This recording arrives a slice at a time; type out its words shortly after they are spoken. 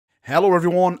Hello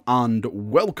everyone and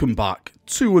welcome back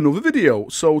to another video.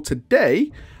 So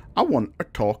today I want to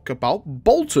talk about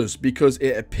bolters because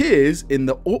it appears in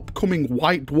the upcoming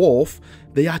White Dwarf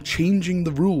they are changing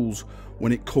the rules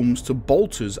when it comes to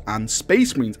bolters and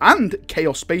Space Marines, and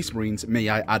Chaos Space Marines may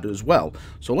I add as well.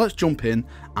 So let's jump in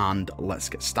and let's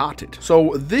get started.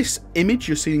 So this image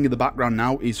you're seeing in the background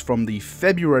now is from the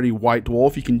February White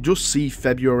Dwarf. You can just see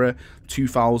February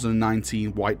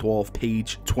 2019 White Dwarf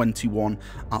page 21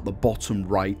 at the bottom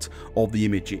right of the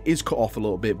image. It is cut off a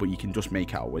little bit, but you can just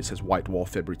make out where it says White Dwarf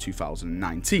February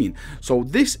 2019. So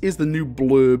this is the new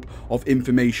blurb of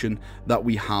information that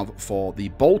we have for the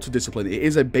bolter discipline. It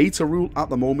is a beta rule at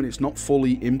the moment. It's not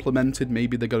fully implemented.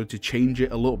 Maybe they're going to change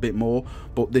it a little bit more,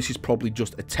 but this is probably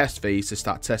just a test phase to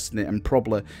start testing it and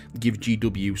probably give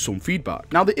GW some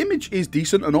feedback. Now the image is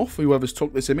decent enough. Whoever's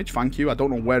took this image, thank you. I don't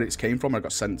know where it's came from. I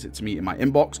got sent it to me in my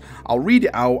inbox. I'll read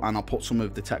it out and I'll put some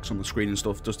of the text on the screen and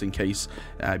stuff just in case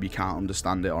you can't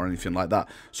understand it or anything like that.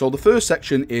 So the first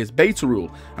section is beta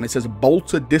rule, and it says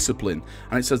bolter discipline,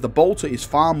 and it says the bolter is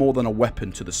far more than a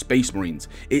weapon to the Space Marines.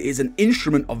 It is an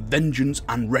instrument of vengeance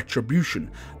and retribution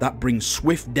that brings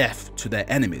swift death to their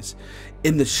enemies.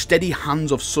 In the steady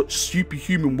hands of such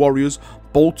superhuman warriors,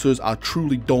 bolters are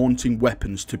truly daunting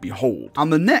weapons to behold.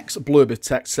 And the next blurb of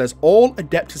text says all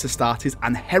Adeptus Astartes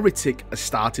and Heretic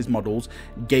Astartes models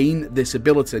gain this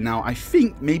ability. Now I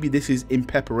think maybe this is in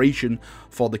preparation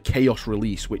for the Chaos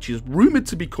release, which is rumoured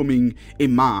to be coming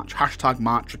in March. Hashtag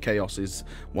March for Chaos is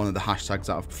one of the hashtags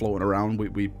that have floating around.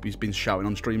 We've been shouting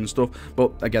on stream and stuff,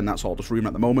 but again that's all just rumour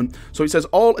at the moment. So it says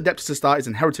all Adeptus Astartes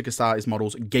and Heretic Astartes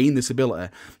models gain this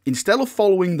ability. Instead of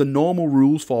following the normal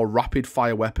rules for rapid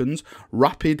fire weapons,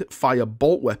 rapid fire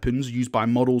bolt weapons used by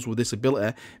models with this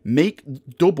ability make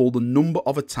double the number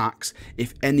of attacks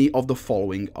if any of the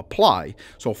following apply.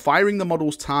 So firing the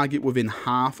model's target within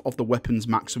half of the weapon's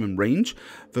maximum range,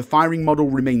 the firing model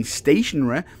remains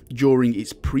stationary during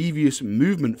its previous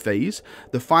movement phase,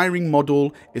 the firing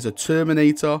model is a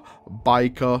Terminator,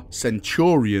 Biker,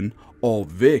 Centurion, or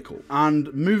vehicle.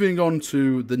 And moving on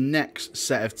to the next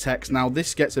set of text. Now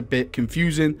this gets a bit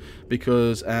confusing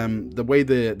because the way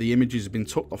the images have been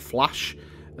took, the flash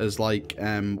has like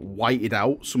whited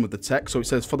out some of the text. So it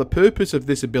says for the purpose of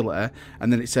this ability,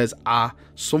 and then it says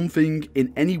something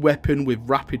in any weapon with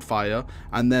rapid fire,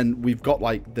 and then we've got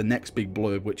like the next big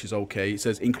blurb, which is okay. It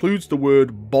says includes the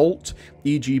word bolt,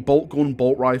 e.g. bolt gun,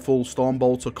 bolt rifle, storm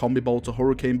bolter, combi bolter,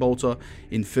 hurricane bolter,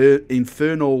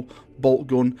 infernal bolt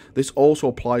gun. This also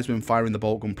applies when firing the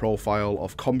bolt gun profile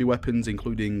of combi weapons,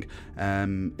 including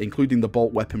the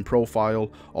bolt weapon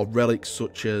profile of relics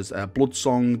such as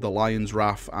Bloodsong, the Lion's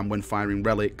Wrath, and when firing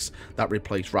relics that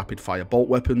replace rapid fire bolt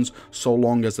weapons, so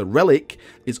long as the relic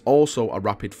is also a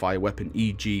rapid fire weapon,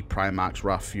 e.g. Primax,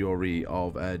 Wrath Fury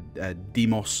of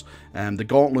Demos. The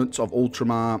gauntlets of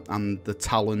Ultramar and the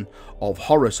Talon of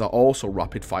Horus are also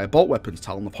rapid fire bolt weapons.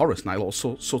 Talon of Horus. Nice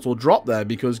little subtle drop there,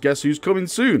 because guess who's coming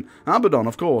soon? Abaddon,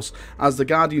 of course, as the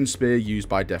Guardian Spear used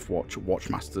by Deathwatch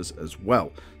Watchmasters as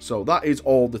well. So that is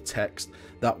all the text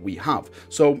that we have.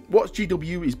 So what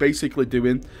GW is basically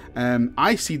doing,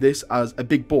 I see this as a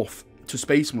big buff to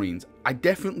Space Marines. I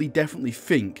definitely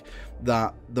think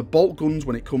that the bolt guns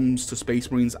when it comes to Space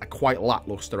Marines are quite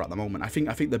lackluster at the moment. I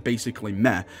think they're basically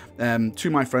meh. Two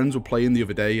of my friends were playing the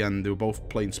other day and they were both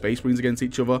playing Space Marines against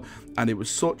each other, and it was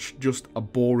such just a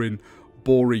boring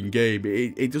game.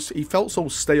 It felt so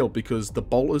stale because the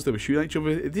bolters they were shooting at each other,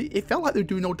 it felt like they were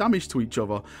doing no damage to each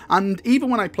other. And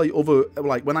even when I play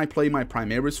when I play my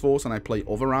Primaris Force and I play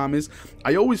other armies,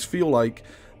 I always feel like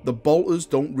the bolters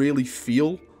don't really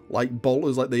feel like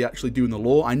bolters like they actually do in the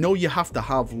lore. I know you have to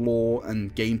have lore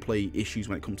and gameplay issues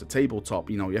when it comes to tabletop,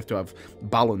 you know, you have to have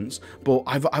balance, but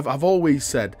I've always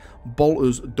said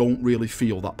bolters don't really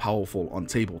feel that powerful on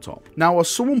tabletop. Now, as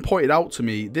someone pointed out to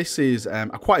me, this is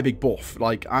quite a big buff.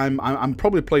 Like I'm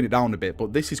probably playing it down a bit,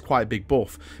 but this is quite a big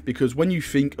buff because when you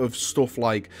think of stuff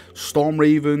like Storm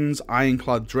Ravens,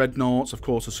 Ironclad Dreadnoughts, of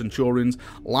course the Centurions,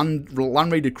 Land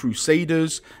Raider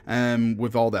Crusaders,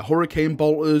 with all their Hurricane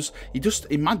bolters, you just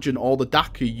imagine all the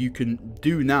DACA you can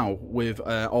do now with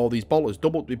all these bolters,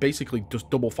 basically just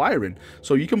double firing.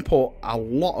 So you can put a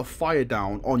lot of fire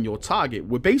down on your target.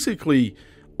 We're basically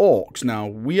orcs now.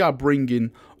 We are bringing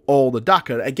all the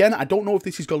DACA. Again, I don't know if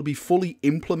this is going to be fully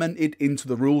implemented into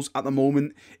the rules at the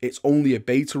moment. It's only a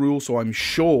beta rule, so I'm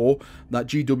sure that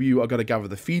GW are going to gather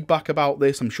the feedback about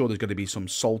this. I'm sure there's going to be some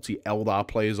salty Eldar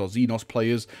players or Xenos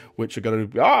players which are going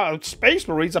to be, Space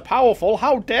Marines are powerful.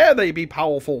 How dare they be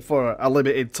powerful for a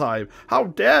limited time? How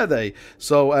dare they?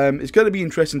 So it's going to be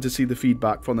interesting to see the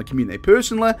feedback from the community.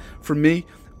 Personally, from me,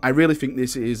 I really think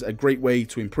this is a great way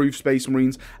to improve Space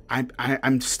Marines.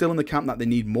 I'm still in the camp that they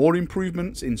need more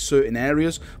improvements in certain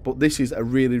areas, but this is a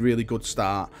really, really good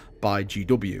start by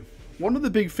GW. One of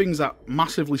the big things that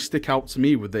massively stick out to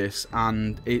me with this,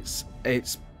 and it's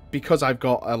because I've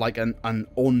got like an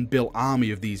unbuilt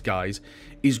army of these guys,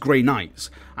 is Grey Knights.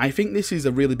 I think this is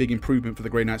a really big improvement for the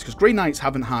Grey Knights, because Grey Knights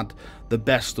haven't had the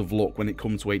best of luck when it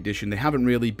comes to 8th edition. They haven't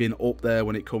really been up there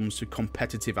when it comes to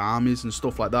competitive armies and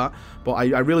stuff like that. But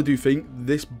I really do think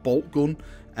this bolt gun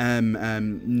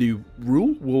new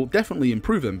rule will definitely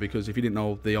improve them, because if you didn't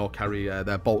know, they all carry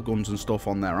their bolt guns and stuff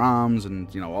on their arms,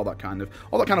 and you know, all that kind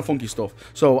of funky stuff.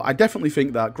 So I definitely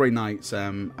think that Grey Knights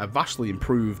are vastly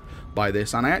improved by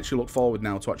this, and I actually look forward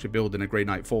now to actually building a Grey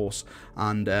Knight force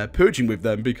and purging with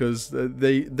them, because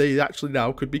they actually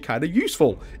now could be kind of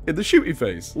useful in the shooting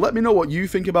phase. Let me know what you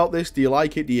think about this. Do you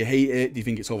like it? Do you hate it? Do you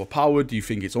think it's overpowered? Do you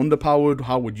think it's underpowered?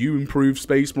 How would you improve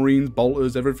Space Marines,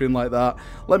 bolters, everything like that?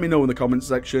 Let me know in the comments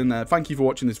section. Thank you for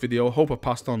watching this video. I hope I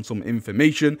passed on some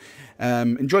information.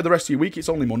 Enjoy the rest of your week. It's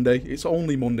only Monday. It's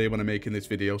only Monday when I'm making this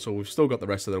video, so we've still got the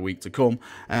rest of the week to come.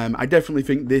 I definitely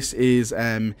think this is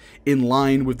in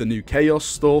line with the new Chaos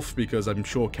stuff, because I'm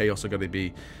sure Chaos are going to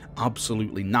be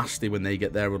absolutely nasty when they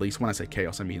get their release. When I say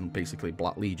Chaos, I mean basically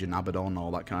Black Legion, Abaddon,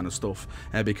 all that kind of stuff,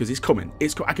 because it's coming.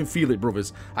 I can feel it,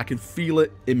 brothers. I can feel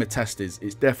it in my testes.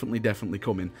 It's definitely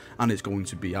coming, and it's going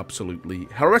to be absolutely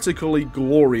heretically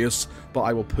glorious, but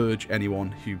I will purge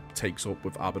anyone who takes up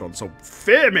with Abaddon, so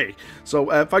fear me.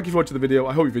 So thank you for watching the video.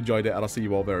 I hope you've enjoyed it, and I'll see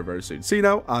you all very, very soon. See you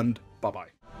now, and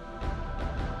bye-bye.